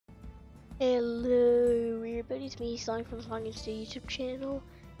Hello everybody, it's me, Slongi from Slongi and Stew YouTube channel,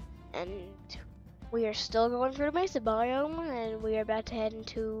 and we are still going through the mesa biome, and we are about to head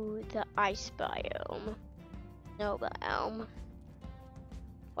into the ice biome. Snow biome.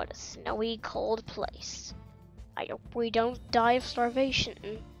 What a snowy, cold place. I hope we don't die of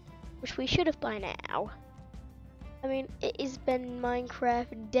starvation, which we should have by now. I mean, it has been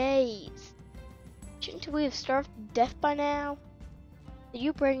Minecraft days. Shouldn't we have starved to death by now? Did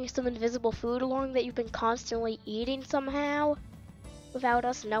you bring some invisible food along that you've been constantly eating somehow? Without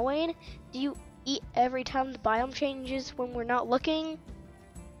us knowing? Do you eat every time the biome changes when we're not looking?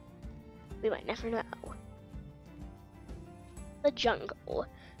 We might never know. The jungle.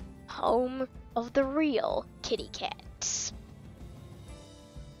 Home of the real kitty cats.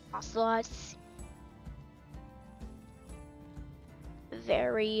 Ocelots.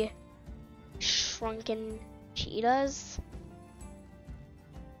 Very shrunken cheetahs.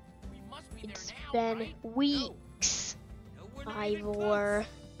 It's been weeks, Ivor.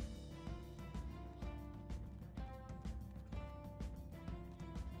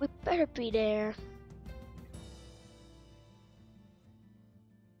 We better be there.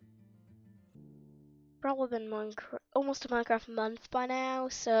 Probably been almost a Minecraft month by now,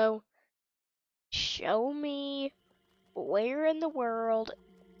 so show me where in the world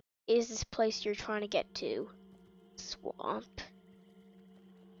is this place you're trying to get to? Swamp.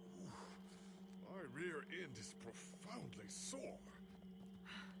 Rear end is profoundly sore.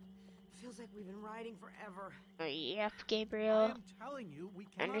 Feels like we've been riding forever. Yep, Gabriel. I am telling you, we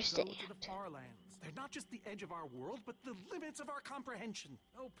cannot Understand. go to the far lands. They're not just the edge of our world, but the limits of our comprehension.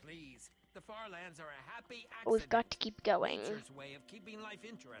 Oh, please. The far lands are a happy accident. We've got to keep going. Nature's way of keeping life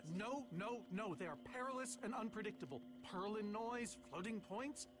interesting. No, no, no. They are perilous and unpredictable. Purlin noise, floating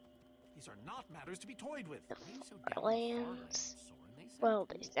points. These are not matters to be toyed with. The far lands. Well,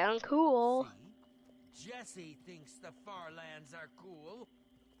 they sound cool. See? Jesse thinks the far lands are cool.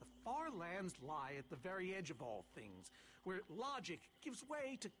 The far lands lie at the very edge of all things, where logic gives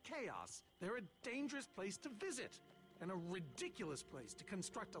way to chaos. They're a dangerous place to visit, and a ridiculous place to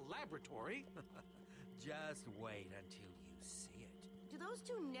construct a laboratory. Just wait until you see it. Do those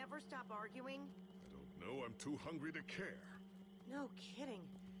two never stop arguing? I don't know, I'm too hungry to care. No kidding.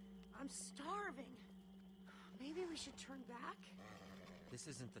 I'm starving. Maybe we should turn back? This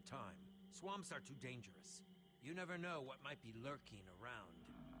isn't the time. Swamps are too dangerous. You never know what might be lurking around.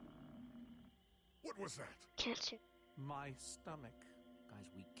 What was that? Can't you? My stomach.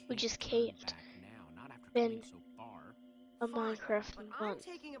 Guys, We just turn can't. back now, not after Been coming so far. a Fine, Minecraft but I'm month.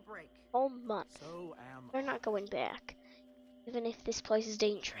 taking a break. Whole month. So am We're not going back, even if this place is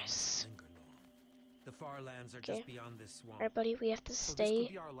dangerous. Linger long. The far lands are Okay. just beyond this swamp. Alright, buddy, we have to So this could stay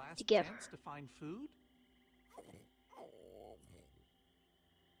be our last together. chance to find food?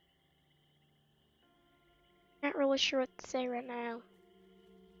 Not really sure what to say right now.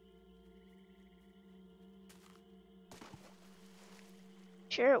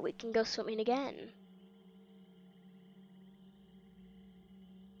 Sure, we can go swimming again.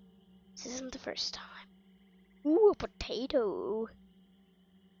 This isn't the first time. Ooh, a potato.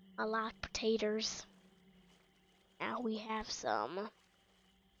 I like potatoes. Now we have some.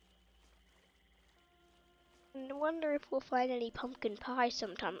 I wonder if we'll find any pumpkin pie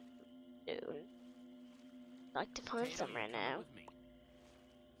sometime soon. I'd like to find some right now. With me.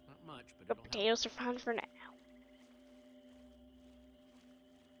 Not much, but The it'll help. potatoes are fine for now.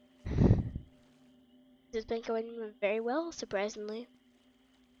 This has been going very well, surprisingly.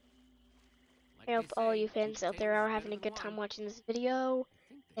 Like I hope they all say, you two fans out there potatoes are is having a better good than time one. watching this video,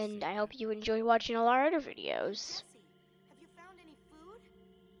 I think they and say I hope that. you enjoy watching all our other videos. Jesse, have you found any food?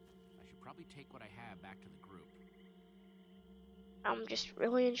 I should probably take what I have back to the group. I'm just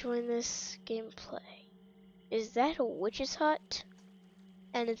really enjoying this gameplay. Is that a witch's hut?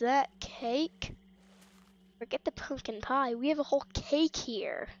 And is that cake? Forget the pumpkin pie, we have a whole cake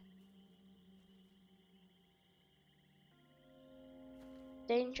here.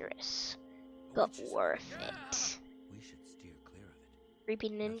 Dangerous, but worth it. We should steer clear of it. Creepy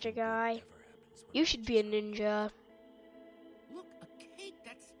Nothing ninja good guy. ever happens when You should be a witches ninja. Look, a cake.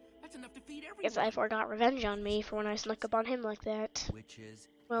 That's enough to feed everyone. Guess I forgot revenge on me for when I snuck up on him like that. are witches.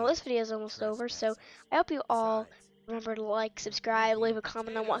 Well, this video is almost over, so I hope you all remember to like, subscribe, leave a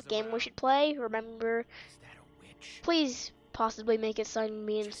comment on what game we should play. Remember, Is that a witch? please possibly make it so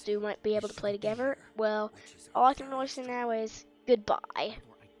me and Stu might be able to play together. Well, all I can really say now is goodbye.